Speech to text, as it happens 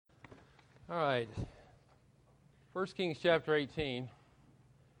All right. 1 Kings chapter 18.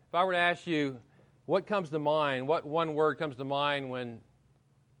 If I were to ask you what comes to mind, what one word comes to mind when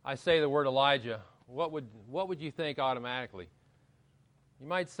I say the word Elijah, what would you think automatically? You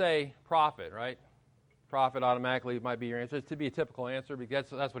might say prophet, right? Prophet automatically might be your answer. It's to be a typical answer because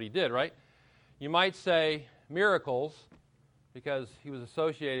that's what he did, right? You might say miracles because he was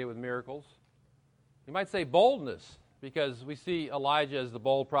associated with miracles. You might say boldness because we see Elijah as the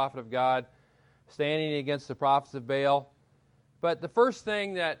bold prophet of God standing against the prophets of Baal. But the first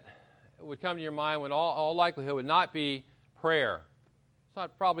thing that would come to your mind would all likelihood would not be prayer. It's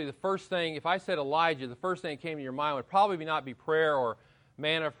not probably the first thing. If I said Elijah, the first thing that came to your mind would probably not be prayer or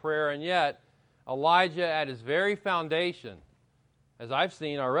man of prayer. And yet, Elijah at his very foundation, as I've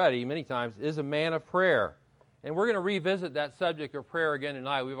seen already many times, is a man of prayer. And we're going to revisit that subject of prayer again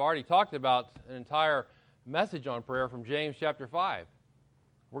tonight. We've already talked about an entire message on prayer from James chapter 5.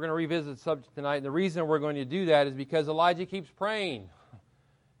 We're going to revisit the subject tonight, and the reason we're going to do that is because Elijah keeps praying.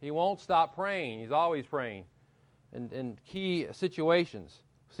 He won't stop praying. He's always praying in key situations.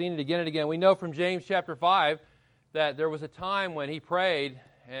 We've seen it again and again. We know from James chapter 5 that there was a time when he prayed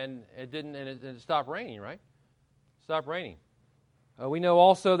and it stopped raining, right? It stopped raining. We know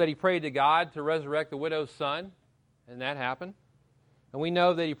also that he prayed to God to resurrect the widow's son, and that happened. And we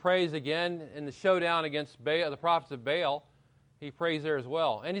know that he prays again in the showdown against the prophets of Baal. He prays there as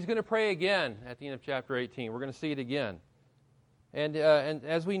well. And he's going to pray again at the end of chapter 18. We're going to see it again. And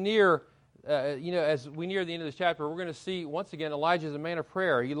as we near the end of this chapter, we're going to see, once again, Elijah is a man of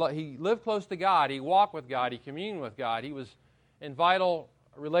prayer. He lived close to God. He walked with God. He communed with God. He was in vital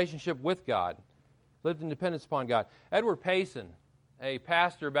relationship with God. Lived in dependence upon God. Edward Payson, a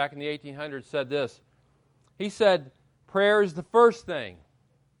pastor back in the 1800s, said this. He said, prayer is the first thing.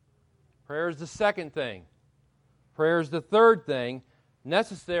 Prayer is the second thing. Prayer is the third thing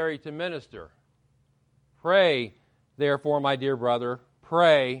necessary to minister. Pray, therefore, my dear brother,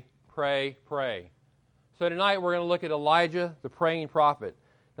 pray, pray, pray. So tonight we're going to look at Elijah, the praying prophet.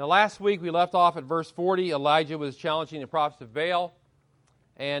 Now last week we left off at verse 40. Elijah was challenging the prophets of Baal.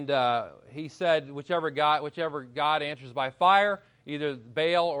 And he said, whichever God answers by fire, either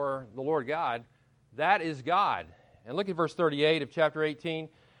Baal or the Lord God, that is God. And look at verse 38 of chapter 18.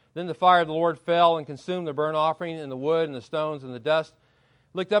 Then the fire of the Lord fell and consumed the burnt offering and the wood and the stones and the dust.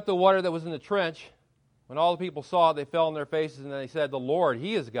 Licked up the water that was in the trench. When all the people saw it, they fell on their faces and they said, the Lord,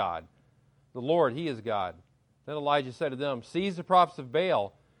 He is God. The Lord, He is God. Then Elijah said to them, seize the prophets of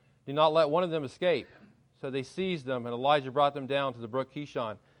Baal. Do not let one of them escape. So they seized them, and Elijah brought them down to the brook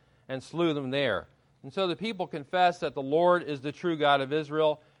Kishon and slew them there. And so the people confessed that the Lord is the true God of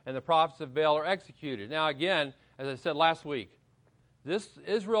Israel, and the prophets of Baal are executed. Now again, as I said last week,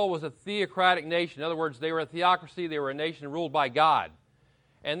 Israel was a theocratic nation. In other words, they were a theocracy. They were a nation ruled by God.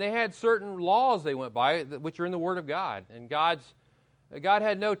 And they had certain laws they went by, which are in the Word of God. And God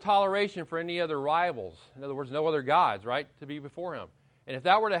had no toleration for any other rivals. In other words, no other gods, right, to be before Him. And if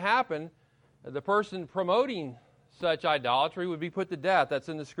that were to happen, the person promoting such idolatry would be put to death. That's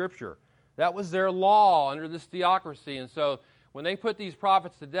in the Scripture. That was their law under this theocracy. And so when they put these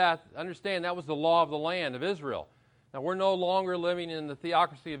prophets to death, understand that was the law of the land of Israel. Now, we're no longer living in the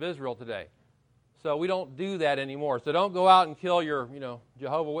theocracy of Israel today. So we don't do that anymore. So don't go out and kill your,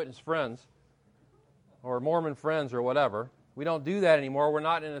 Jehovah's Witness friends or Mormon friends or whatever. We don't do that anymore. We're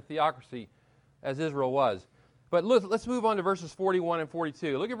not in a theocracy as Israel was. But let's move on to verses 41 and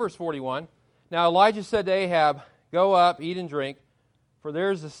 42. Look at verse 41. Now Elijah said to Ahab, go up, eat and drink, for there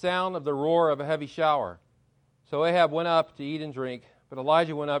is the sound of the roar of a heavy shower. So Ahab went up to eat and drink, but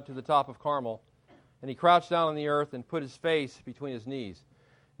Elijah went up to the top of Carmel, and he crouched down on the earth and put his face between his knees.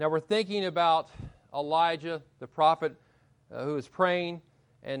 Now we're thinking about Elijah, the prophet who is praying.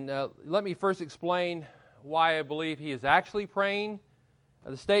 And let me first explain why I believe he is actually praying.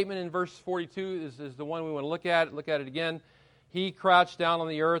 The statement in verse 42 is the one we want to look at. Look at it again. He crouched down on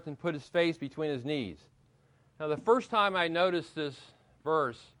the earth and put his face between his knees. Now the first time I noticed this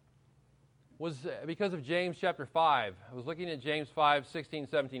verse was because of James chapter 5. I was looking at James 5, 16,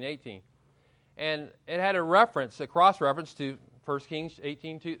 17, 18. And it had a cross-reference to 1 Kings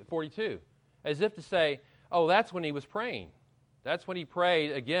 18:42, as if to say, oh, that's when he was praying. That's when he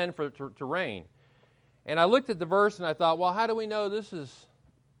prayed again to rain. And I looked at the verse and I thought, well, how do we know this is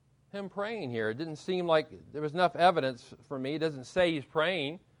him praying here? It didn't seem like there was enough evidence for me. It doesn't say he's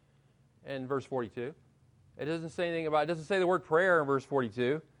praying in verse 42. It doesn't say the word prayer in verse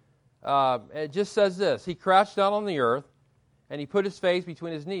 42. It just says this, he crouched down on the earth and he put his face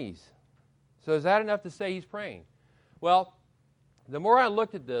between his knees. So is that enough to say he's praying? Well, the more I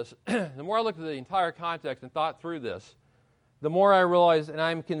looked at this, the more I looked at the entire context and thought through this, the more I realize, and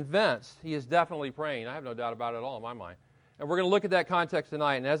I'm convinced, he is definitely praying. I have no doubt about it at all in my mind. And we're going to look at that context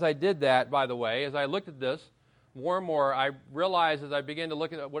tonight. And as I did that, by the way, as I looked at this, more and more, I realized as I began to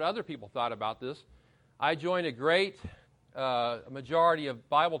look at what other people thought about this, I joined a great majority of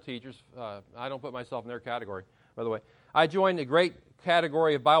Bible teachers. I don't put myself in their category, by the way. I joined a great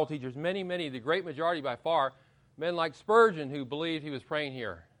category of Bible teachers, many, the great majority by far, men like Spurgeon, who believed he was praying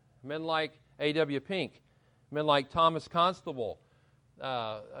here, men like A.W. Pink, men like Thomas Constable,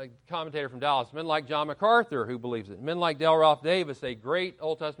 a commentator from Dallas, men like John MacArthur, who believes it, men like Dale Ralph Davis, a great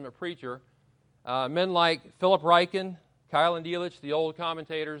Old Testament preacher, men like Philip Ryken, Kylan Dielich, the old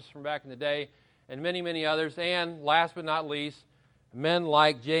commentators from back in the day, and many others, and last but not least, men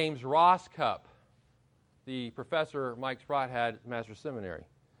like James Roscup, the professor Mike Sprott had at Master's Seminary.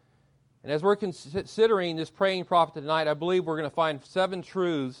 And as we're considering this praying prophet tonight, I believe we're going to find 7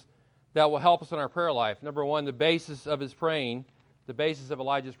 truths that will help us in our prayer life. Number 1, the basis of his praying, the basis of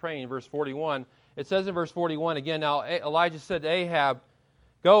Elijah's praying in verse 41. It says in verse 41, again, now Elijah said to Ahab,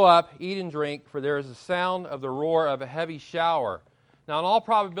 "Go up, eat and drink, for there is a sound of the roar of a heavy shower." Now, in all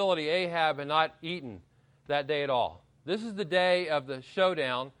probability, Ahab had not eaten that day at all. This is the day of the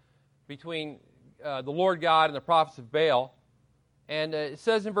showdown between the Lord God and the prophets of Baal. And it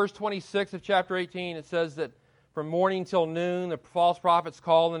says in verse 26 of chapter 18, it says that from morning till noon, the false prophets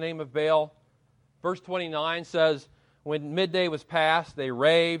called in the name of Baal. Verse 29 says, when midday was past, they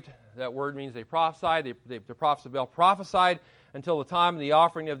raved. That word means they prophesied. The prophets of Baal prophesied until the time of the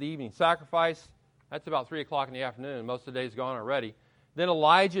offering of the evening sacrifice. That's about 3 o'clock in the afternoon. Most of the day's gone already. Then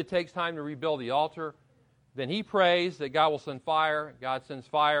Elijah takes time to rebuild the altar. Then he prays that God will send fire. God sends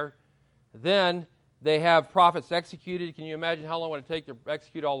fire. Then they have prophets executed. Can you imagine how long would it take to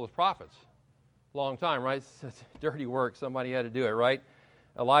execute all those prophets? Long time, right? It's dirty work. Somebody had to do it, right?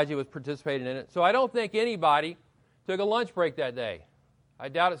 Elijah was participating in it. So I don't think anybody took a lunch break that day. I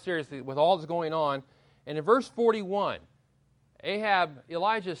doubt it seriously with all that's going on. And in verse 41,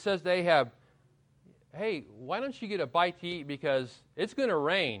 Elijah says to Ahab, "Hey, why don't you get a bite to eat, because it's going to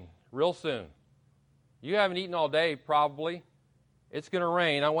rain real soon. You haven't eaten all day probably. It's going to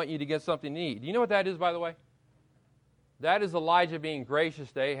rain. I want you to get something to eat." Do you know what that is, by the way? That is Elijah being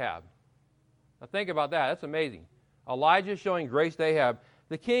gracious to Ahab. Now think about that. That's amazing. Elijah showing grace to Ahab.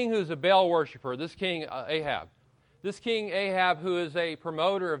 The king who's a Baal worshiper, this king Ahab. This king Ahab, who is a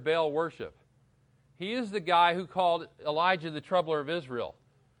promoter of Baal worship. He is the guy who called Elijah the troubler of Israel.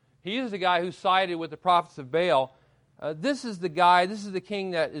 He is the guy who sided with the prophets of Baal. This is the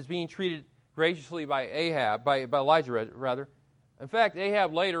king that is being treated graciously by Ahab, by Elijah rather. In fact,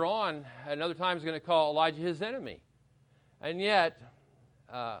 Ahab later on, another time, is going to call Elijah his enemy. And yet,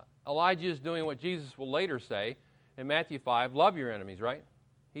 Elijah is doing what Jesus will later say in Matthew 5, love your enemies, right?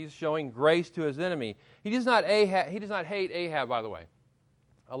 He's showing grace to his enemy. He does not hate Ahab, by the way.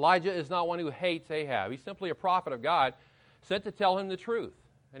 Elijah is not one who hates Ahab. He's simply a prophet of God sent to tell him the truth.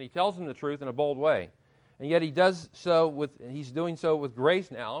 And he tells him the truth in a bold way. And yet he's doing so with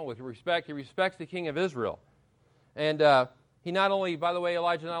grace now, with respect. He respects the king of Israel. And Elijah not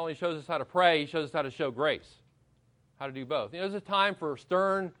only shows us how to pray, he shows us how to show grace. How to do both. There's a time for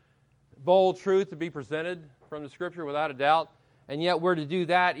stern, bold truth to be presented from the Scripture without a doubt. And yet we're to do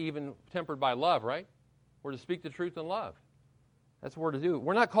that even tempered by love, right? We're to speak the truth in love. That's what we're to do.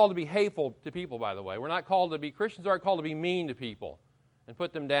 We're not called to be hateful to people, by the way. Christians aren't called to be mean to people and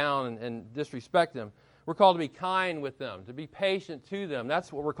put them down and disrespect them. We're called to be kind with them, to be patient to them.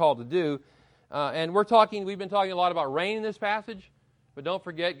 That's what we're called to do. And we've been talking a lot about rain in this passage, but don't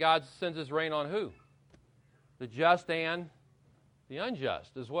forget God sends his rain on who? The just and the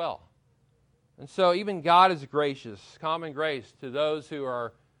unjust as well. And so even God is gracious, common grace to those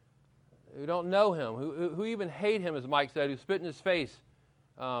who don't know him, who even hate him, as Mike said, who spit in his face.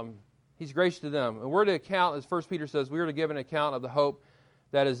 He's gracious to them. And we're to account, as 1 Peter says, we are to give an account of the hope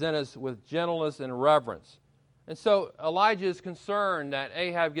that is in us with gentleness and reverence. And so Elijah is concerned that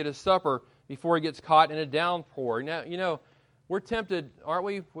Ahab get his supper before he gets caught in a downpour. Now, we're tempted, aren't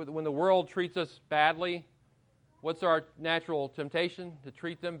we, when the world treats us badly? What's our natural temptation? To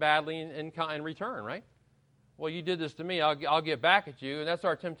treat them badly in return, right? Well, you did this to me, I'll get back at you, and that's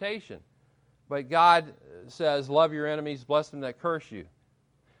our temptation. But God says, love your enemies, bless them that curse you.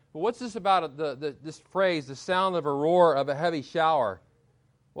 But what's this about this phrase, the sound of a roar of a heavy shower?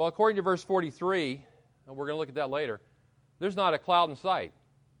 Well, according to verse 43, and we're going to look at that later, there's not a cloud in sight.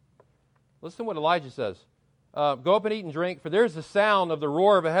 Listen to what Elijah says. Go up and eat and drink, for there's the sound of the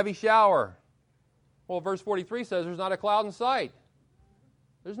roar of a heavy shower. Well, verse 43 says there's not a cloud in sight.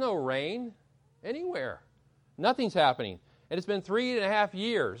 There's no rain anywhere. Nothing's happening. And it's been 3.5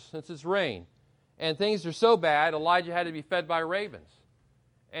 years since it's rained. And things are so bad, Elijah had to be fed by ravens.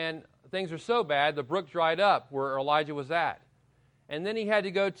 And things are so bad, the brook dried up where Elijah was at. And then he had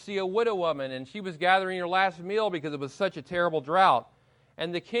to go see a widow woman, and she was gathering her last meal because it was such a terrible drought.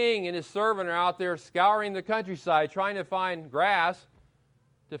 And the king and his servant are out there scouring the countryside, trying to find grass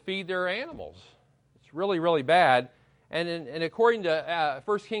to feed their animals. It's really, really bad. And according to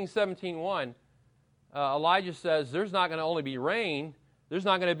 1 Kings 17:1, Elijah says there's not going to only be rain, there's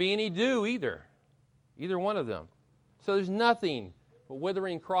not going to be any dew either one of them. So there's nothing but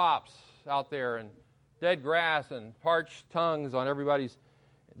withering crops out there and dead grass and parched tongues on everybody's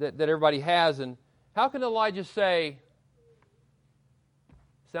that everybody has. And how can Elijah say,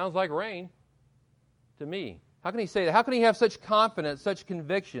 sounds like rain to me? How can he say that? How can he have such confidence, such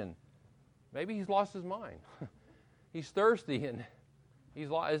conviction? Maybe he's lost his mind. He's thirsty, and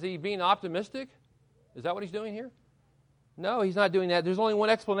is he being optimistic? Is that what he's doing here? No, he's not doing that. There's only one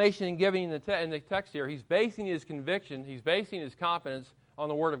explanation in giving in the text here. He's basing his conviction, he's basing his confidence on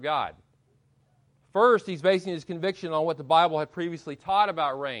the Word of God. First, he's basing his conviction on what the Bible had previously taught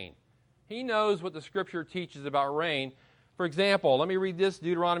about rain. He knows what the Scripture teaches about rain. For example, let me read this,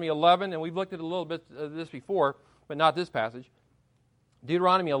 Deuteronomy 11, and we've looked at a little bit of this before, but not this passage.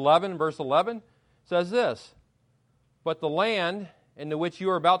 Deuteronomy 11, verse 11, says this, "But the land into which you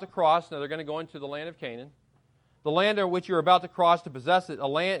are about to cross," now they're going to go into the land of Canaan, "the land in which you are about to cross to possess it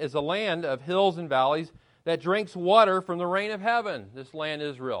is a land of hills and valleys that drinks water from the rain of heaven." This land,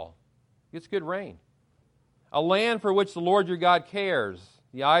 Israel, gets good rain. "A land for which the Lord your God cares.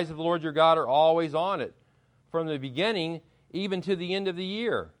 The eyes of the Lord your God are always on it, from the beginning even to the end of the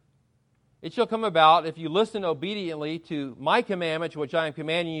year. It shall come about, if you listen obediently to my commandments, which I am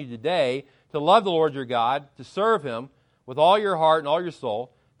commanding you today, to love the Lord your God, to serve him with all your heart and all your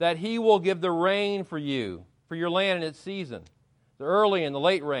soul, that he will give the rain for you, for your land in its season, the early and the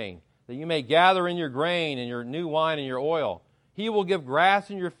late rain, that you may gather in your grain and your new wine and your oil. He will give grass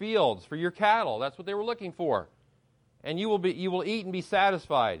in your fields for your cattle." That's what they were looking for. "And you will eat and be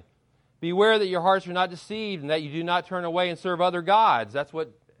satisfied. Beware that your hearts are not deceived, and that you do not turn away and serve other gods." That's what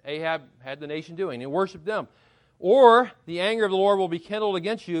Ahab had the nation doing, and worship them. "Or the anger of the Lord will be kindled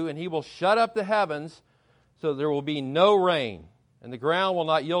against you, and he will shut up the heavens, so there will be no rain, and the ground will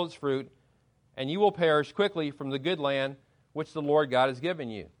not yield its fruit, and you will perish quickly from the good land which the Lord God has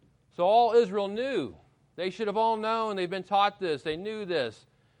given you." So all Israel knew. They should have all known. They've been taught this. They knew this,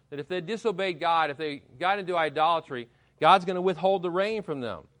 that if they disobeyed God, if they got into idolatry, God's going to withhold the rain from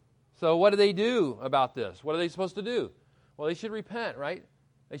them. So what do they do about this? What are they supposed to do? Well, they should repent, right?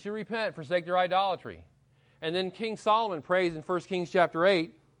 They should repent, forsake their idolatry. And then King Solomon prays in 1 Kings chapter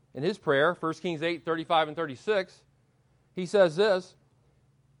 8, in his prayer, 1 Kings 8, 35 and 36, he says this,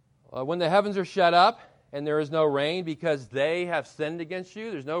 "When the heavens are shut up, and there is no rain because they have sinned against you,"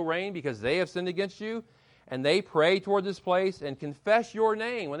 there's no rain because they have sinned against you, "and they pray toward this place and confess your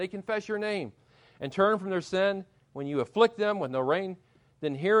name," when they confess your name, "and turn from their sin, when you afflict them with no rain,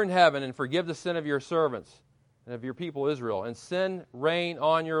 then hear in heaven and forgive the sin of your servants and of your people Israel, and send rain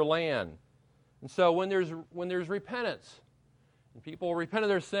on your land." And so when there's repentance, and people repent of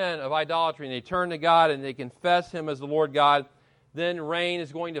their sin of idolatry, and they turn to God and they confess him as the Lord God, then rain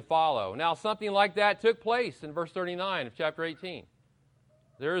is going to follow. Now, something like that took place in verse 39 of chapter 18.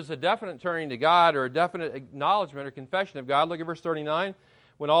 There is a definite turning to God, or a definite acknowledgement or confession of God. Look at verse 39.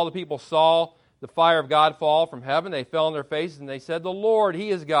 "When all the people saw the fire of God fall from heaven, they fell on their faces, and they said, 'The Lord,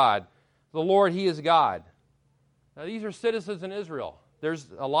 he is God. The Lord, he is God.'" Now, these are citizens in Israel.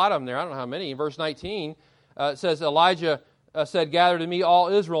 There's a lot of them there. I don't know how many. In verse 19, it says, Elijah said, "Gather to me all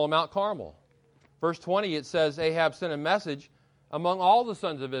Israel on Mount Carmel." Verse 20, it says, Ahab sent a message among all the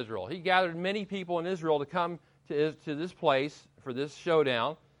sons of Israel. He gathered many people in Israel to come to this place for this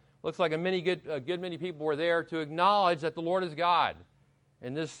showdown. Looks like a good many people were there to acknowledge that the Lord is God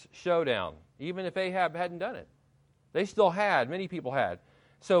in this showdown, even if Ahab hadn't done it. They still had, many people had.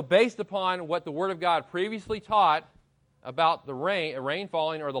 So based upon what the Word of God previously taught about the rain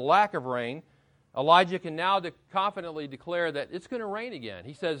falling or the lack of rain, Elijah can now confidently declare that it's going to rain again.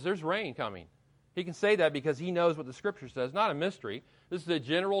 He says there's rain coming. He can say that because he knows what the Scripture says. Not a mystery. This is a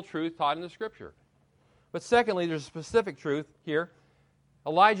general truth taught in the Scripture. But secondly, there's a specific truth here.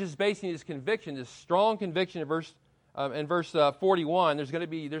 Elijah's basing his conviction, this strong conviction in verse 41. There's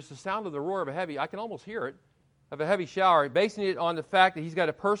the sound of the roar of a heavy, I can almost hear it, of a heavy shower, basing it on the fact that he's got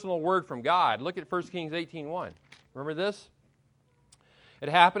a personal word from God. Look at 1 Kings 18:1. Remember this? "It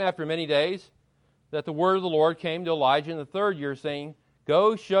happened after many days that the word of the Lord came to Elijah in the third year, saying,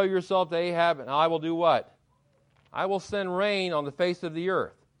 'Go show yourself to Ahab, and I will do what? I will send rain on the face of the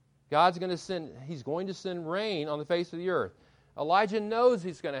earth.'" He's going to send rain on the face of the earth. Elijah knows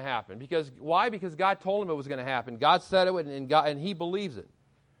it's going to happen. Because why? Because God told him it was going to happen. God said it, and he believes it.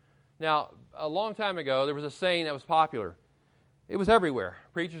 Now, a long time ago, there was a saying that was popular. It was everywhere.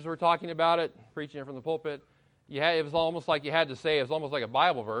 Preachers were talking about it, preaching it from the pulpit. It was almost like you had to say it. It was almost like a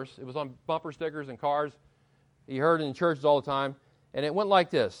Bible verse. It was on bumper stickers and cars. You heard it in churches all the time. And it went like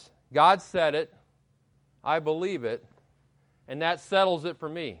this. God said it, I believe it, and that settles it for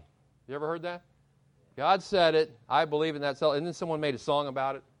me. You ever heard that? God said it, I believe it, and that settles it. And then someone made a song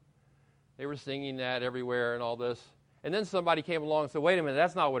about it. They were singing that everywhere and all this. And then somebody came along and said, wait a minute,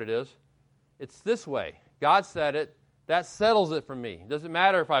 that's not what it is. It's this way. God said it, that settles it for me. It doesn't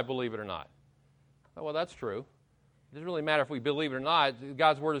matter if I believe it or not. Oh, well, that's true. It doesn't really matter if we believe it or not.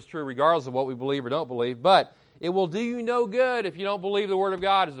 God's Word is true regardless of what we believe or don't believe. But it will do you no good if you don't believe the Word of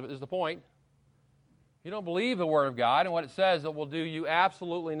God, is the point. If you don't believe the Word of God and what it says, it will do you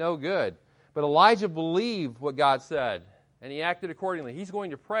absolutely no good. But Elijah believed what God said, and he acted accordingly. He's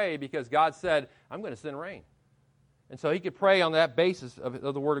going to pray because God said, I'm going to send rain. And so he could pray on that basis of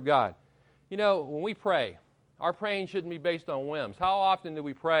the Word of God. You know, when we pray, our praying shouldn't be based on whims. How often do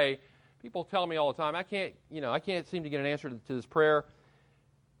we pray? People tell me all the time, I can't seem to get an answer to this prayer.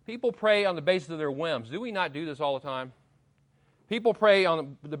 People pray on the basis of their whims. Do we not do this all the time? People pray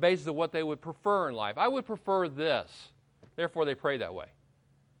on the basis of what they would prefer in life. I would prefer this. Therefore, they pray that way.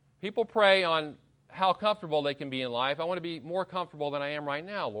 People pray on how comfortable they can be in life. I want to be more comfortable than I am right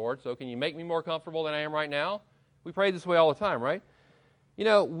now, Lord. So can you make me more comfortable than I am right now? We pray this way all the time, right? You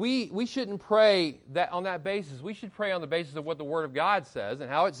know, we shouldn't pray that on that basis. We should pray on the basis of what the Word of God says and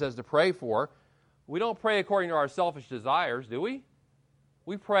how it says to pray for. We don't pray according to our selfish desires, do we?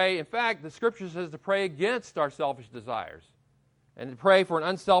 We pray, in fact, the Scripture says to pray against our selfish desires and to pray for an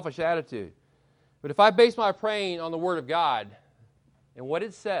unselfish attitude. But if I base my praying on the Word of God and what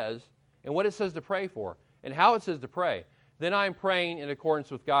it says to pray for and how it says to pray, then I'm praying in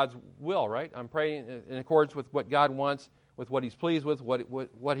accordance with God's will, right? I'm praying in accordance with what God wants, with what He's pleased with,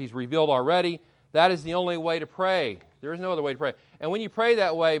 what He's revealed already. That is the only way to pray. There is no other way to pray. And when you pray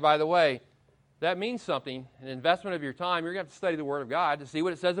that way, by the way, that means something, an investment of your time. You're going to have to study the Word of God to see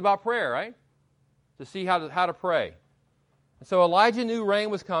what it says about prayer, right? To see how to pray. And so Elijah knew rain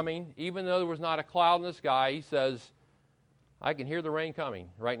was coming, even though there was not a cloud in the sky. He says, I can hear the rain coming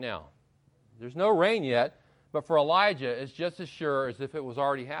right now. There's no rain yet, but for Elijah, it's just as sure as if it was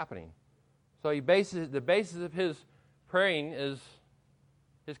already happening. So the basis of his praying is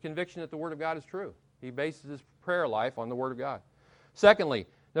his conviction that the Word of God is true. He bases his prayer life on the Word of God. Secondly,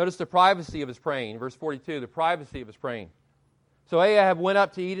 notice the privacy of his praying. Verse 42, the privacy of his praying. So Ahab went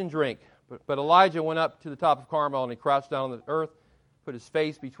up to eat and drink, but Elijah went up to the top of Carmel, and he crouched down on the earth, put his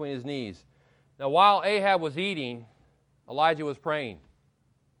face between his knees. Now, while Ahab was eating, Elijah was praying.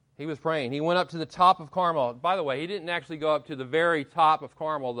 He was praying. He went up to the top of Carmel. By the way, he didn't actually go up to the very top of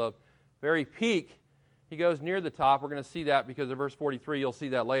Carmel, the very peak. He goes near the top. We're going to see that because of verse 43. You'll see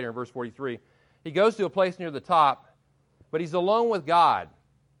that later in verse 43. He goes to a place near the top, but he's alone with God.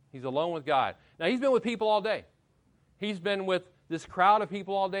 He's alone with God. Now, he's been with people all day. He's been with this crowd of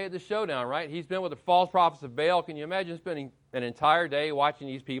people all day at the showdown, right? He's been with the false prophets of Baal. Can you imagine spending an entire day watching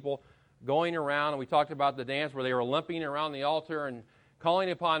these people going around? And we talked about the dance where they were limping around the altar and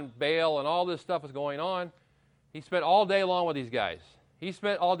calling upon Baal, and all this stuff was going on. He spent all day long with these guys. He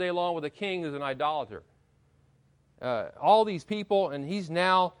spent all day long with a king who's an idolater. All these people, and he's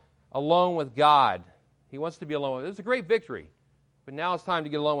now alone with God. He wants to be alone. It's a great victory. But now it's time to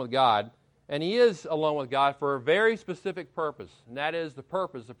get alone with God. And he is alone with God for a very specific purpose, and that is the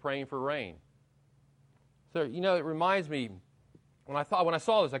purpose of praying for rain. So, you know, it reminds me, when I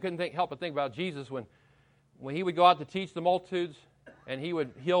saw this, I couldn't help but think about Jesus when he would go out to teach the multitudes, and he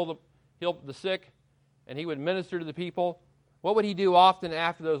would heal the sick, and he would minister to the people. What would he do often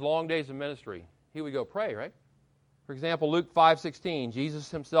after those long days of ministry? He would go pray, right? For example, Luke 5:16, Jesus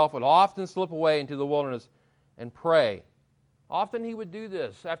himself would often slip away into the wilderness and pray. Often he would do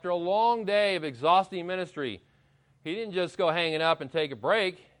this. After a long day of exhausting ministry, he didn't just go hanging up and take a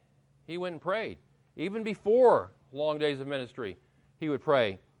break. He went and prayed. Even before long days of ministry, he would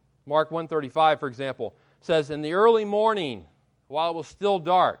pray. Mark 1:35, for example, says, in the early morning, while it was still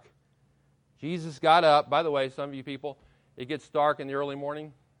dark, Jesus got up. By the way, some of you people, it gets dark in the early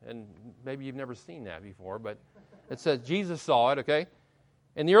morning, and maybe you've never seen that before, but it says Jesus saw it, okay?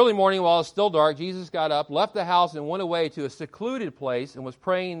 In the early morning, while it was still dark, Jesus got up, left the house, and went away to a secluded place and was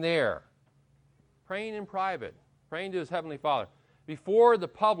praying there. Praying in private, praying to his heavenly Father. Before the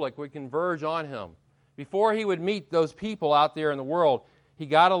public would converge on him, before he would meet those people out there in the world, he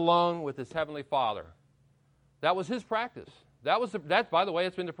got alone with his heavenly Father. That was his practice. That, by the way,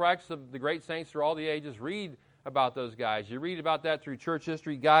 it's been the practice of the great saints through all the ages. Read about those guys. You read about that through church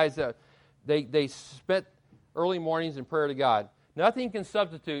history, guys that they spent early mornings in prayer to God. Nothing can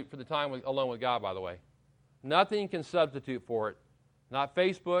substitute for the time alone with God, by the way. Nothing can substitute for it. Not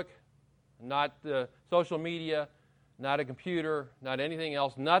Facebook, not social media, not a computer, not anything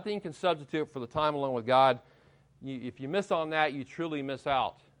else. Nothing can substitute for the time alone with God. If you miss on that, you truly miss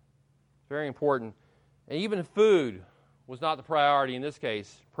out. It's very important. And even food was not the priority in this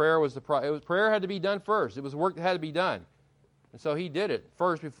case. Prayer was prayer had to be done first. It was work that had to be done. And so he did it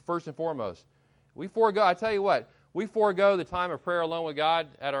first and foremost. We forego, I tell you what, we forego the time of prayer alone with God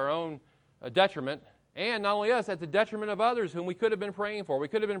at our own detriment, and not only us, at the detriment of others whom we could have been praying for. We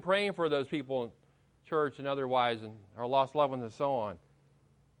could have been praying for those people in church and otherwise, and our lost loved ones and so on.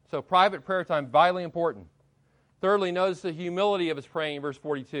 So private prayer time, vitally important. Thirdly, notice the humility of his praying in verse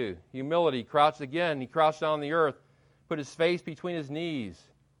 42. Humility, crouched again. He crouched down on the earth, put his face between his knees.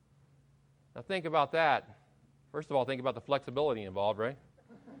 Now think about that. First of all, think about the flexibility involved, right?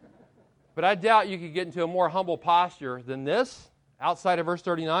 But I doubt you could get into a more humble posture than this, outside of verse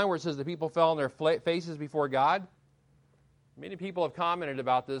 39, where it says the people fell on their faces before God. Many people have commented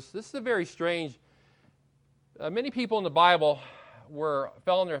about this. This is a very strange... many people in the Bible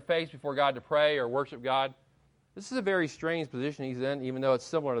fell on their face before God to pray or worship God. This is a very strange position he's in, even though it's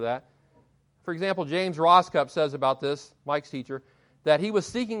similar to that. For example, James Roscup says about this, Mike's teacher, that he was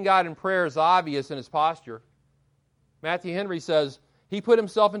seeking God in prayer is obvious in his posture. Matthew Henry says, he put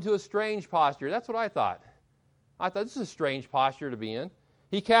himself into a strange posture. That's what I thought. I thought this is a strange posture to be in.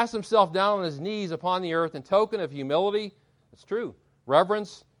 He cast himself down on his knees upon the earth in token of humility. It's true.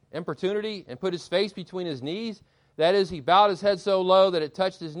 Reverence, importunity, and put his face between his knees. That is, he bowed his head so low that it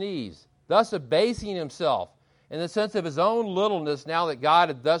touched his knees, thus abasing himself in the sense of his own littleness now that God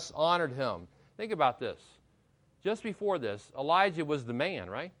had thus honored him. Think about this. Just before this, Elijah was the man,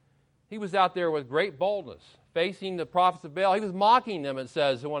 right? He was out there with great boldness, facing the prophets of Baal. He was mocking them, it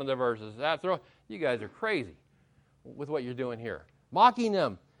says in one of the verses. After all, you guys are crazy with what you're doing here. Mocking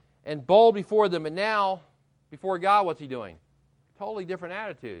them and bold before them. And now, before God, what's he doing? Totally different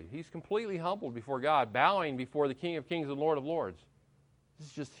attitude. He's completely humbled before God, bowing before the King of Kings and Lord of Lords. This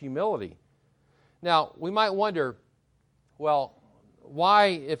is just humility. Now, we might wonder, well, why,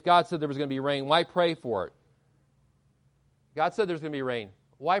 if God said there was going to be rain, why pray for it? God said there's going to be rain.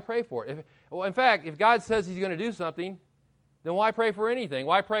 Why pray for it? In fact, if God says he's going to do something, then why pray for anything?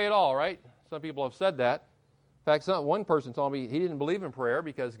 Why pray at all, right? Some people have said that. In fact, one person told me he didn't believe in prayer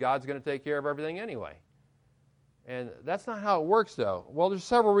because God's going to take care of everything anyway. And that's not how it works, though. Well, there's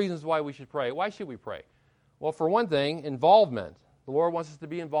several reasons why we should pray. Why should we pray? Well, for one thing, involvement. The Lord wants us to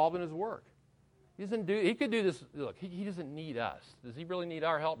be involved in his work. He could do this. Look, he doesn't need us. Does he really need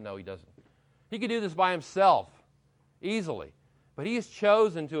our help? No, he doesn't. He could do this by himself easily. But he has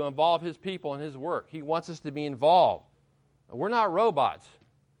chosen to involve his people in his work. He wants us to be involved. We're not robots.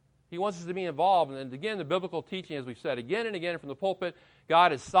 He wants us to be involved. And again, the biblical teaching, as we've said again and again from the pulpit,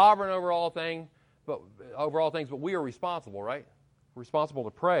 God is sovereign over all things, but we are responsible, right? We're responsible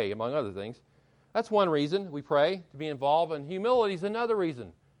to pray, among other things. That's one reason we pray, to be involved. And humility is another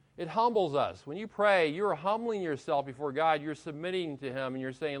reason. It humbles us. When you pray, you're humbling yourself before God. You're submitting to him, and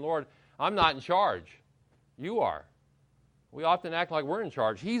you're saying, Lord, I'm not in charge. You are. We often act like we're in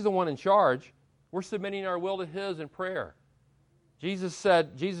charge. He's the one in charge. We're submitting our will to his in prayer.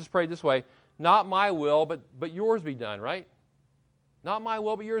 Jesus prayed this way, not my will, but yours be done, right? Not my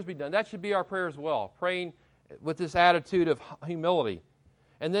will, but yours be done. That should be our prayer as well, praying with this attitude of humility.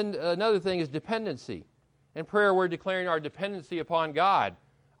 And then another thing is dependency. In prayer, we're declaring our dependency upon God.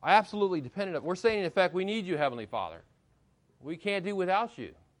 Absolutely dependent. We're saying, in effect, we need you, Heavenly Father. We can't do without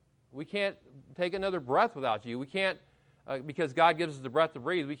you. We can't take another breath without you. We can't, because God gives us the breath to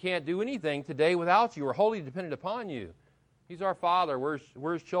breathe, we can't do anything today without you. We're wholly dependent upon you. He's our Father.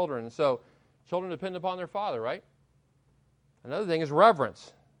 We're his children. And so children depend upon their Father, right? Another thing is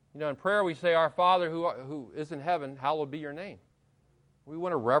reverence. In prayer we say, our Father who is in heaven, hallowed be your name. We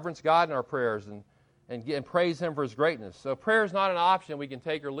want to reverence God in our prayers and praise him for his greatness. So prayer is not an option we can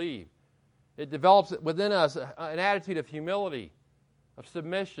take or leave. It develops within us an attitude of humility, of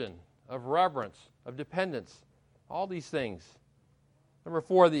submission, of reverence, of dependence, all these things. Number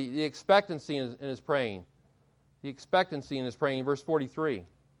 4, the expectancy in his praying. The expectancy in his praying, verse 43.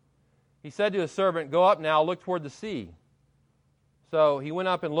 He said to his servant, go up now, look toward the sea. So he went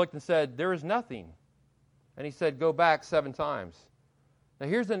up and looked and said, there is nothing. And he said, go back 7 times. Now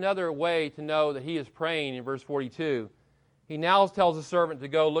here's another way to know that he is praying in verse 42. He now tells the servant to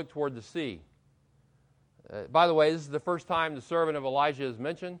go look toward the sea. By the way, this is the first time the servant of Elijah is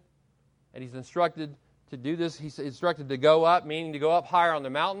mentioned. And he's instructed to do this. He's instructed to go up, meaning to go up higher on the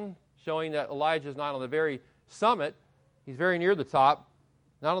mountain, showing that Elijah is not on the very summit. He's very near the top,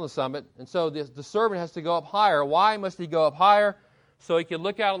 not on the summit. And so the servant has to go up higher. Why must he go up higher? So he could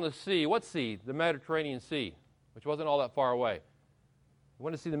look out on the sea. What sea? The Mediterranean Sea, which wasn't all that far away. He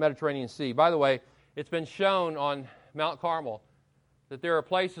wanted to see the Mediterranean Sea. By the way, it's been shown on Mount Carmel that there are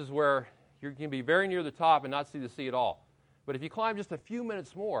places where you can be very near the top and not see the sea at all. But if you climb just a few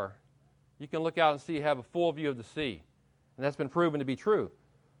minutes more, you can look out and see, have a full view of the sea. And that's been proven to be true.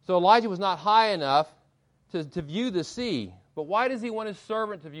 So Elijah was not high enough to view the sea. But why does he want his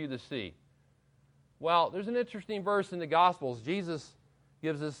servant to view the sea? Well, there's an interesting verse in the Gospels. Jesus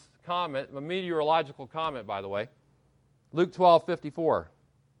gives this comment, a meteorological comment, by the way. Luke 12:54.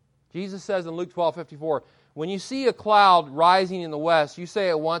 Jesus says in Luke 12:54, when you see a cloud rising in the west, you say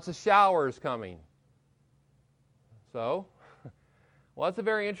at once a shower is coming. So, well, that's a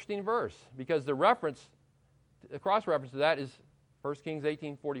very interesting verse because the cross-reference to that is 1 Kings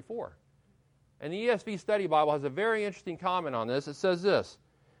 18:44. And the ESV Study Bible has a very interesting comment on this. It says this,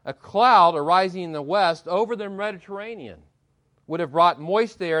 a cloud arising in the west over the Mediterranean would have brought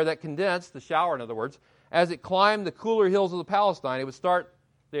moist air that condensed, the shower in other words, as it climbed the cooler hills of the Palestine. It would start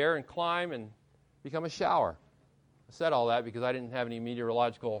there and climb and become a shower. I said all that because I didn't have any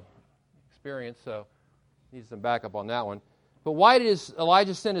meteorological experience, so I need some backup on that one. But why did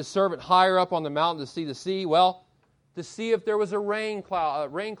Elijah send his servant higher up on the mountain to see the sea? Well, to see if there was a rain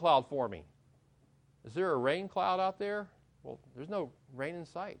cloud forming. Is there a rain cloud out there? Well, there's no rain in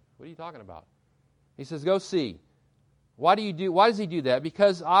sight. What are you talking about? He says, go see. Why does he do that?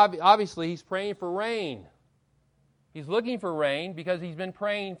 Because obviously he's praying for rain. He's looking for rain because he's been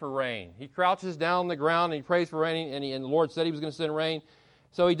praying for rain. He crouches down on the ground and he prays for rain, and the Lord said he was going to send rain.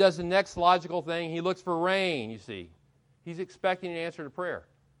 So he does the next logical thing. He looks for rain, you see. He's expecting an answer to prayer.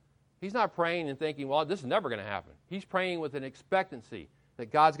 He's not praying and thinking, well, this is never going to happen. He's praying with an expectancy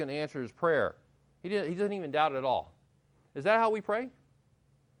that God's going to answer his prayer. He doesn't even doubt it at all. Is that how we pray?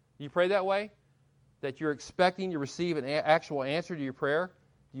 Do you pray that way? That you're expecting to receive an actual answer to your prayer?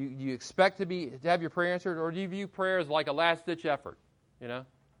 Do you expect to have your prayer answered? Or do you view prayer as like a last-ditch effort? You know?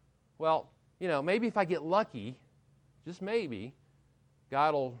 Well, maybe if I get lucky, just maybe,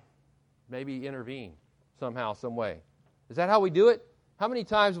 God will maybe intervene somehow, some way. Is that how we do it? How many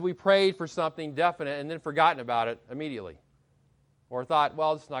times have we prayed for something definite and then forgotten about it immediately? Or thought,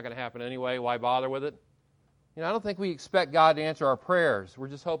 well, this is not going to happen anyway, why bother with it? I don't think we expect God to answer our prayers. We're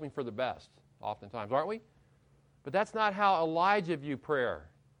just hoping for the best, oftentimes, aren't we? But that's not how Elijah viewed prayer.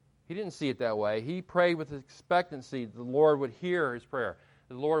 He didn't see it that way. He prayed with expectancy that the Lord would hear his prayer,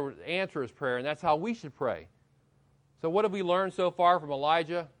 that the Lord would answer his prayer, and that's how we should pray. So what have we learned so far from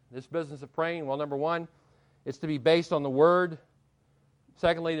Elijah, this business of praying? Well, number one, it's to be based on the Word.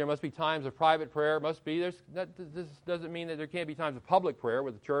 Secondly, there must be times of private prayer. This doesn't mean that there can't be times of public prayer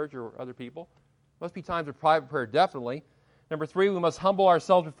with the church or other people. Must be times of private prayer, definitely. Number three, we must humble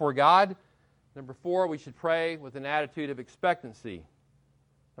ourselves before God. Number four, we should pray with an attitude of expectancy.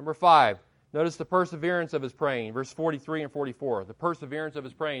 Number five, notice the perseverance of his praying, verse 43 and 44. The perseverance of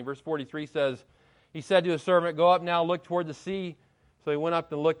his praying. Verse 43 says, he said to his servant, go up now, look toward the sea. So he went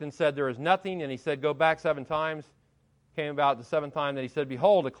up and looked and said, there is nothing. And he said, go back 7 times. Came about the 7th time that he said,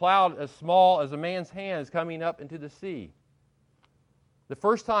 behold, a cloud as small as a man's hand is coming up into the sea. The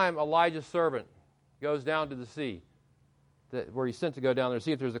first time Elijah's servant goes down to the sea, where he's sent to go down there to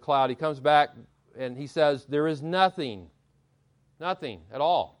see if there's a cloud, he comes back and he says, there is nothing. Nothing at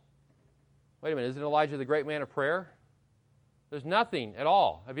all. Wait a minute, isn't Elijah the great man of prayer? There's nothing at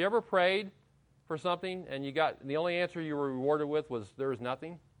all. Have you ever prayed for something and the only answer you were rewarded with was there is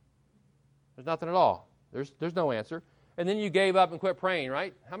nothing? There's nothing at all. There's no answer. And then you gave up and quit praying,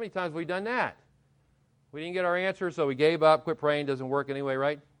 right? How many times have we done that? We didn't get our answer, so we gave up, quit praying, doesn't work anyway,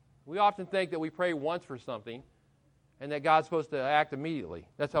 right? We often think that we pray once for something and that God's supposed to act immediately.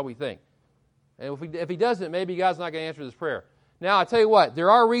 That's how we think. And if he doesn't, maybe God's not going to answer this prayer. Now, I tell you what, there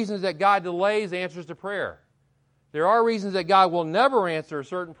are reasons that God delays answers to prayer. There are reasons that God will never answer a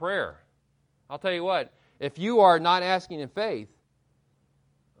certain prayer. I'll tell you what, if you are not asking in faith,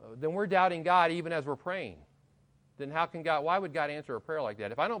 then we're doubting God even as we're praying. Then why would God answer a prayer like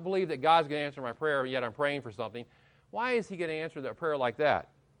that? If I don't believe that God's going to answer my prayer, yet I'm praying for something, why is he going to answer that prayer like that?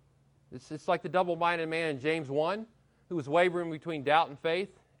 It's like the double-minded man in James 1 who was wavering between doubt and faith.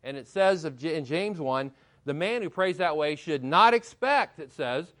 And it says in James 1, the man who prays that way should not expect, it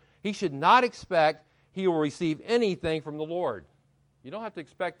says, he should not expect he will receive anything from the Lord. You don't have to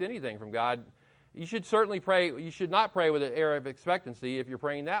expect anything from God. You should certainly pray. You should not pray with an air of expectancy if you're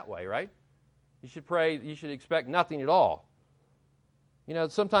praying that way, right? You should expect nothing at all.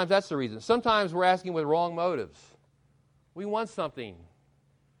 Sometimes that's the reason. Sometimes we're asking with wrong motives. We want something.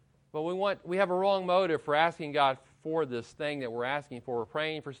 But we have a wrong motive for asking God for this thing that we're asking for. We're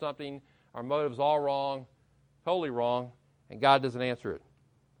praying for something. Our motive's all wrong, totally wrong, and God doesn't answer it.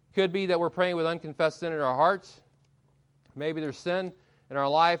 Could be that we're praying with unconfessed sin in our hearts. Maybe there's sin in our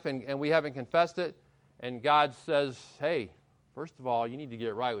life and we haven't confessed it, and God says, hey, first of all, you need to get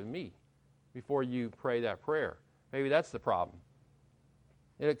it right with me before you pray that prayer. Maybe that's the problem.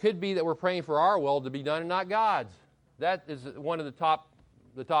 And it could be that we're praying for our will to be done and not God's. That is one of the top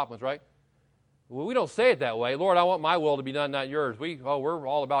ones, right? Well, we don't say it that way. Lord, I want my will to be done, not yours. We're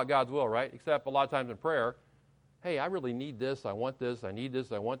all about God's will, right? Except a lot of times in prayer, hey, I really need this, I want this, I need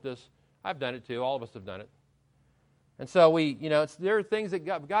this, I want this. I've done it too. All of us have done it. And so there are things that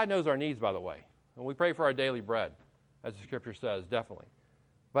God knows our needs, by the way. And we pray for our daily bread, as the Scripture says, definitely.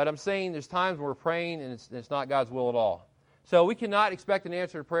 But I'm saying there's times when we're praying and it's not God's will at all. So we cannot expect an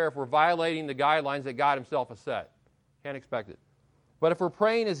answer to prayer if we're violating the guidelines that God himself has set. Can't expect it. But if we're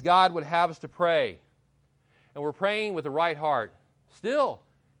praying as God would have us to pray, and we're praying with the right heart, still,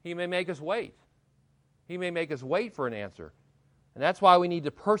 he may make us wait. He may make us wait for an answer. And that's why we need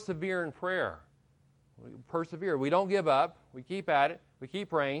to persevere in prayer. We persevere. We don't give up. We keep at it. We keep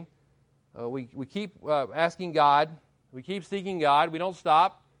praying. We keep asking God. We keep seeking God. We don't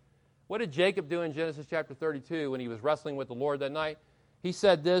stop. What did Jacob do in Genesis chapter 32 when he was wrestling with the Lord that night? He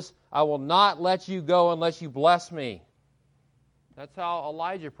said this, I will not let you go unless you bless me. That's how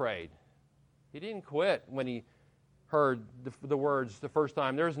Elijah prayed. He didn't quit when he heard the words the first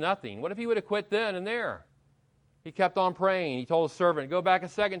time. There's nothing. What if he would have quit then and there? He kept on praying. He told his servant, go back a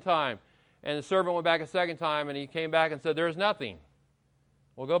second time. And the servant went back a second time, and he came back and said, there's nothing.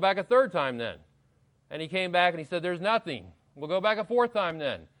 We'll go back a third time then. And he came back and he said, there's nothing. We'll go back a fourth time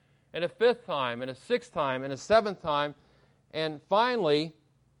then. And a fifth time, and a sixth time, and a seventh time. And finally,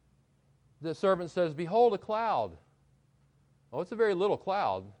 the servant says, behold, a cloud. Oh, it's a very little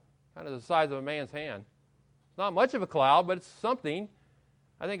cloud, kind of the size of a man's hand. It's not much of a cloud, but it's something.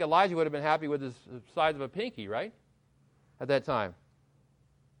 I think Elijah would have been happy with the size of a pinky, right? At that time.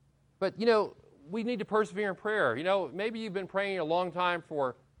 But, we need to persevere in prayer. Maybe you've been praying a long time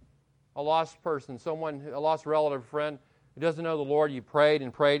for a lost person, a lost relative, friend who doesn't know the Lord. You prayed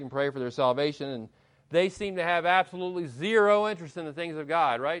and prayed and prayed for their salvation, and they seem to have absolutely zero interest in the things of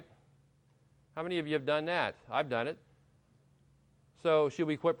God, right? How many of you have done that? I've done it. So should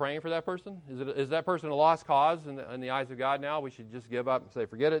we quit praying for that person? Is that person a lost cause in the eyes of God now? We should just give up and say,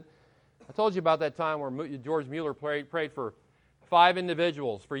 forget it. I told you about that time where George Mueller prayed for 5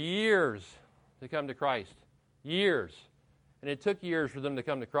 individuals for years to come to Christ. Years. And it took years for them to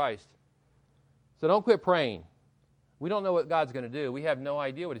come to Christ. So don't quit praying. We don't know what God's going to do. We have no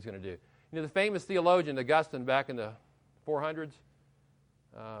idea what he's going to do. The famous theologian Augustine back in the 400s,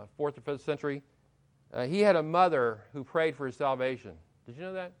 4th or 5th century, he had a mother who prayed for his salvation. Did you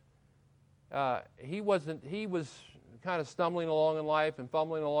know that? He was kind of stumbling along in life and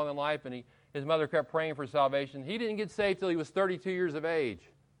fumbling along in life, and his mother kept praying for salvation. He didn't get saved till he was 32 years of age.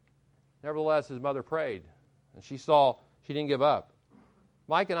 Nevertheless, his mother prayed, and she didn't give up.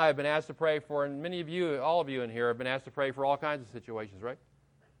 Mike and I have been asked to pray for, and many of you, all of you in here, have been asked to pray for all kinds of situations, right?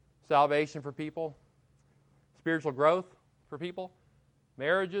 Salvation for people, spiritual growth for people,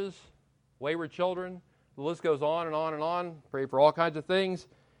 marriages, wayward children. The list goes on and on and on. Pray for all kinds of things.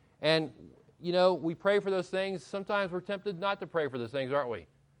 And, we pray for those things. Sometimes we're tempted not to pray for those things, aren't we?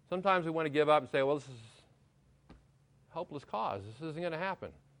 Sometimes we want to give up and say, well, this is a hopeless cause. This isn't going to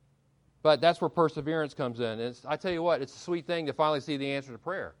happen. But that's where perseverance comes in. I tell you what, it's a sweet thing to finally see the answer to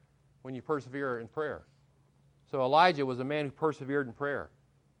prayer when you persevere in prayer. So Elijah was a man who persevered in prayer.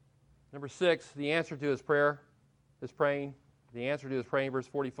 Number 6, the answer to his prayer is praying. The answer to his praying, verse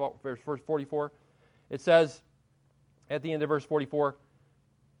 44. It says, at the end of verse 44,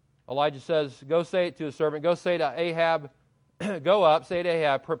 Elijah says, go say it to his servant, go say to Ahab, go up, say to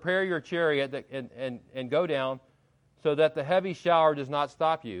Ahab, prepare your chariot and go down so that the heavy shower does not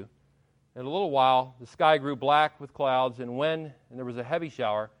stop you. In a little while, the sky grew black with clouds, and there was a heavy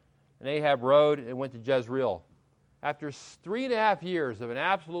shower, and Ahab rode and went to Jezreel. After 3.5 years of an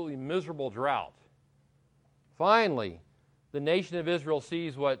absolutely miserable drought, finally, the nation of Israel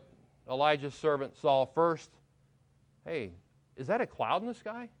sees what Elijah's servant saw first. Hey, is that a cloud in the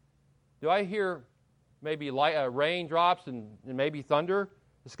sky? Do I hear maybe raindrops and maybe thunder?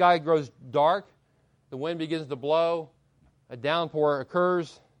 The sky grows dark. The wind begins to blow. A downpour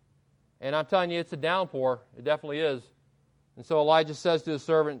occurs. And I'm telling you, it's a downpour. It definitely is. And so Elijah says to his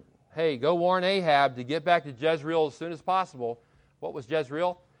servant, hey, go warn Ahab to get back to Jezreel as soon as possible. What was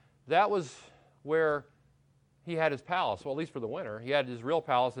Jezreel? That was where he had his palace, well, at least for the winter. He had his real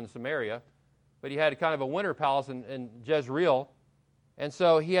palace in Samaria, but he had kind of a winter palace in Jezreel. And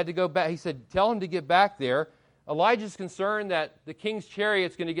so he had to go back. He said, tell him to get back there. Elijah's concerned that the king's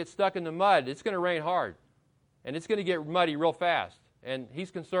chariot's going to get stuck in the mud. It's going to rain hard. And it's going to get muddy real fast. And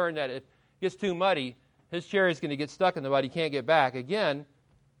he's concerned that if it gets too muddy, his chariot's going to get stuck in the mud. He can't get back. Again,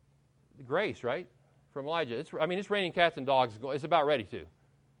 grace, right? From Elijah. It's raining cats and dogs. It's about ready to.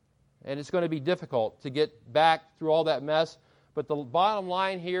 And it's going to be difficult to get back through all that mess. But the bottom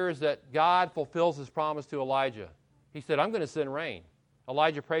line here is that God fulfills his promise to Elijah. He said, I'm going to send rain.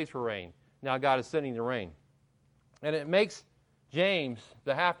 Elijah prays for rain. Now God is sending the rain. And it makes James,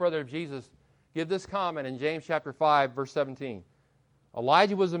 the half-brother of Jesus, give this comment in James chapter 5, verse 17.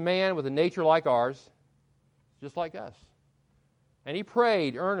 Elijah was a man with a nature like ours, just like us. And he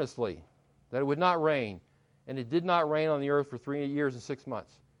prayed earnestly that it would not rain. And it did not rain on the earth for 3 years and 6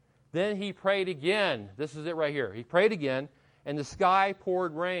 months. Then he prayed again. This is it right here. He prayed again, and the sky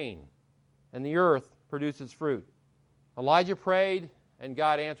poured rain, and the earth produced its fruit. Elijah prayed, and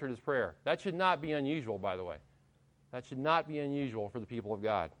God answered his prayer. That should not be unusual, by the way. That should not be unusual for the people of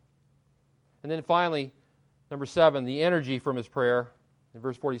God. And then finally, number 7, the energy from his prayer. In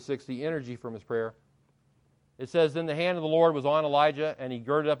verse 46, the energy from his prayer. It says, then the hand of the Lord was on Elijah, and he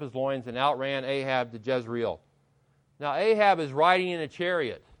girded up his loins and outran Ahab to Jezreel. Now, Ahab is riding in a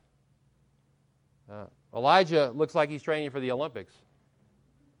chariot. Elijah looks like he's training for the Olympics.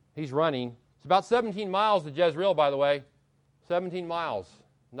 He's running. It's about 17 miles to Jezreel, by the way. 17 miles.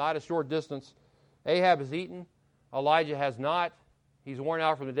 Not a short distance. Ahab has eaten. Elijah has not. He's worn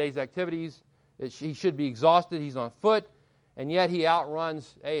out from the day's activities. He should be exhausted. He's on foot. And yet he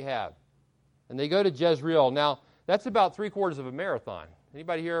outruns Ahab. And they go to Jezreel. Now, that's about 3/4 of a marathon.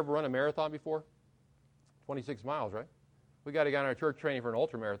 Anybody here ever run a marathon before? 26 miles, right? We got a guy in our church training for an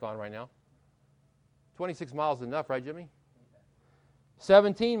ultra marathon right now. 26 miles is enough, right, Jimmy?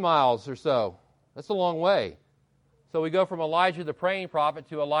 17 miles or so. That's a long way. So we go from Elijah the praying prophet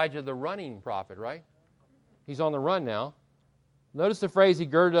to Elijah the running prophet, right? He's on the run now. Notice the phrase, he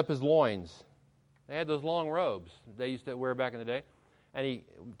girded up his loins. They had those long robes they used to wear back in the day. And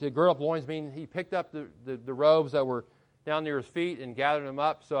to gird up loins means he picked up the robes that were down near his feet and gathered them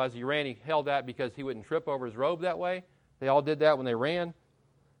up. So as he ran, he held that because he wouldn't trip over his robe that way. They all did that when they ran.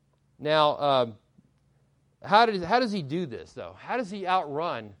 Now, how does he do this, though? How does he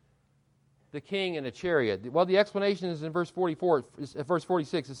outrun the king in a chariot? Well, the explanation is in verse 44, verse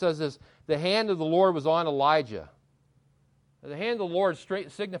 46. It says this, the hand of the Lord was on Elijah. Now, the hand of the Lord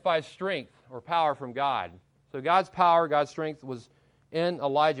signifies strength or power from God. So God's power, God's strength was in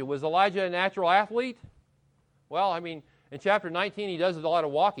Elijah. Was Elijah a natural athlete? Well, in chapter 19, he does a lot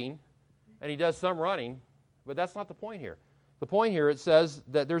of walking, and he does some running, but that's not the point here. The point here, it says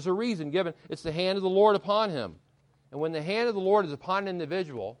that there's a reason given. It's the hand of the Lord upon him. And when the hand of the Lord is upon an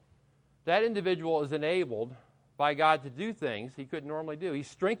individual, that individual is enabled by God to do things he couldn't normally do. He's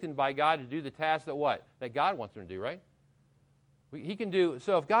strengthened by God to do the task that what? That God wants him to do, right? He can do.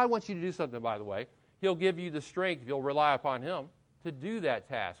 So if God wants you to do something, by the way, he'll give you the strength if you'll rely upon him to do that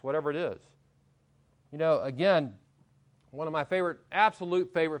task, whatever it is. Again, one of my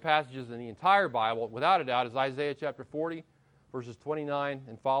absolute favorite passages in the entire Bible, without a doubt, is Isaiah chapter 40, verses 29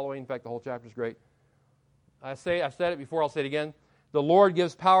 and following. In fact, the whole chapter is great. I've said it before, I'll say it again. The Lord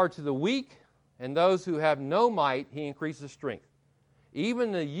gives power to the weak, and those who have no might, he increases strength.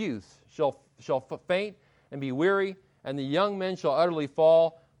 Even the youth shall faint and be weary, and the young men shall utterly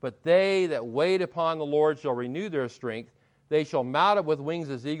fall. But they that wait upon the Lord shall renew their strength. They shall mount up with wings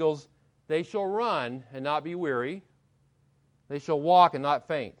as eagles. They shall run and not be weary. They shall walk and not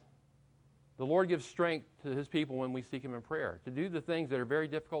faint. The Lord gives strength to his people when we seek him in prayer, to do the things that are very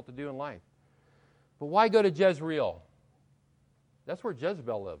difficult to do in life. But why go to Jezreel? That's where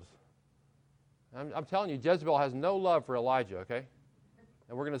Jezebel lives. I'm telling you, Jezebel has no love for Elijah, okay?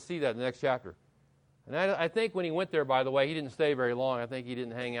 And we're going to see that in the next chapter. And I think when he went there, by the way, he didn't stay very long. I think he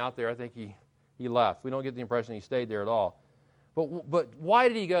didn't hang out there. I think he left. We don't get the impression he stayed there at all. But why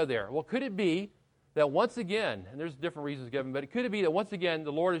did he go there? Well, could it be that once again, and there's different reasons given, but it could be that once again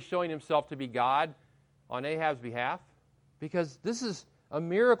the Lord is showing himself to be God on Ahab's behalf? Because this is a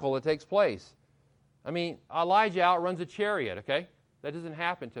miracle that takes place. Elijah outruns a chariot, okay? That doesn't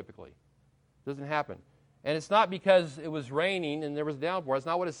happen typically. It doesn't happen. And it's not because it was raining and there was a downpour. That's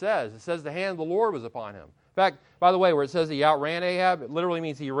not what it says. It says the hand of the Lord was upon him. In fact, by the way, where it says he outran Ahab, it literally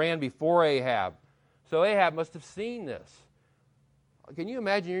means he ran before Ahab. So Ahab must have seen this. Can you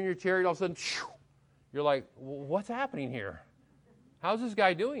imagine you're in your chariot, all of a sudden, you're like, what's happening here? How's this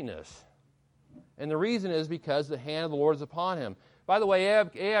guy doing this? And the reason is because the hand of the Lord is upon him. By the way,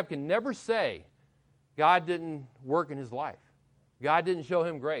 Ahab can never say God didn't work in his life. God didn't show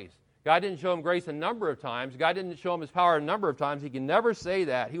him grace. God didn't show him grace a number of times. God didn't show him his power a number of times. He can never say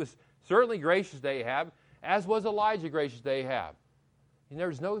that. He was certainly gracious to Ahab, as was Elijah gracious to Ahab. And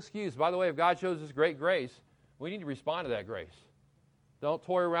there's no excuse. By the way, if God shows us great grace, we need to respond to that grace. Don't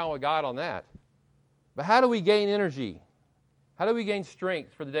toy around with God on that. But how do we gain energy? How do we gain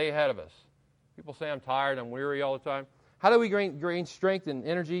strength for the day ahead of us? People say, I'm tired, I'm weary all the time. How do we gain strength and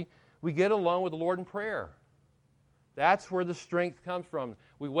energy? We get alone with the Lord in prayer. That's where the strength comes from.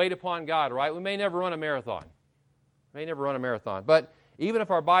 We wait upon God, right? We may never run a marathon. But even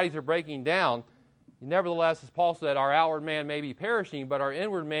if our bodies are breaking down, nevertheless, as Paul said, our outward man may be perishing, but our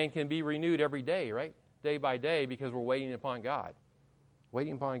inward man can be renewed every day, right? Day by day, because we're waiting upon God.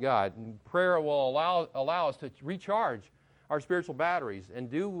 Waiting upon God. And prayer will allow us to recharge our spiritual batteries and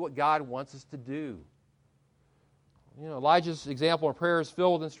do what God wants us to do. You know, Elijah's example in prayer is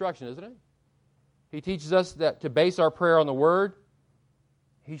filled with instruction, isn't it? He teaches us that to base our prayer on the Word.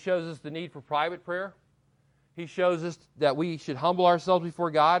 He shows us the need for private prayer. He shows us that we should humble ourselves before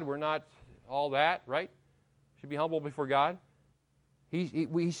God. We're not all that, right? Should be humble before God.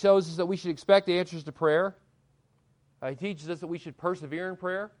 He shows us that we should expect answers to prayer. He teaches us that we should persevere in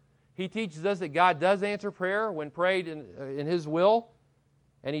prayer. He teaches us that God does answer prayer when prayed in His will.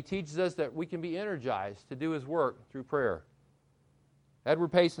 And He teaches us that we can be energized to do His work through prayer. Edward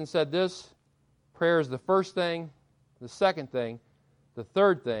Payson said this: prayer is the first thing, the second thing, the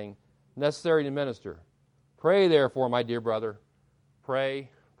third thing necessary to minister. Pray, therefore, my dear brother. Pray,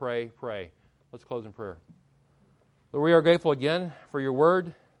 pray, pray. Let's close in prayer. Lord, we are grateful again for your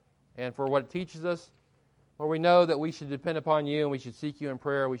word and for what it teaches us. Lord, we know that we should depend upon you and we should seek you in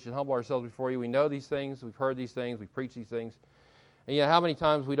prayer. We should humble ourselves before you. We know these things. We've heard these things. We preach these things. And yet how many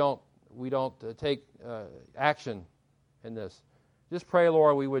times we don't take action in this? Just pray,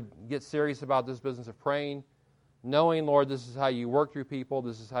 Lord, we would get serious about this business of praying, knowing, Lord, this is how you work through people.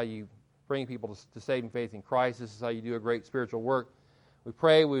 This is how you bring people to saving faith in Christ. This is how you do a great spiritual work. We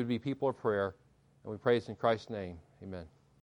pray we would be people of prayer, and we pray this in Christ's name. Amen.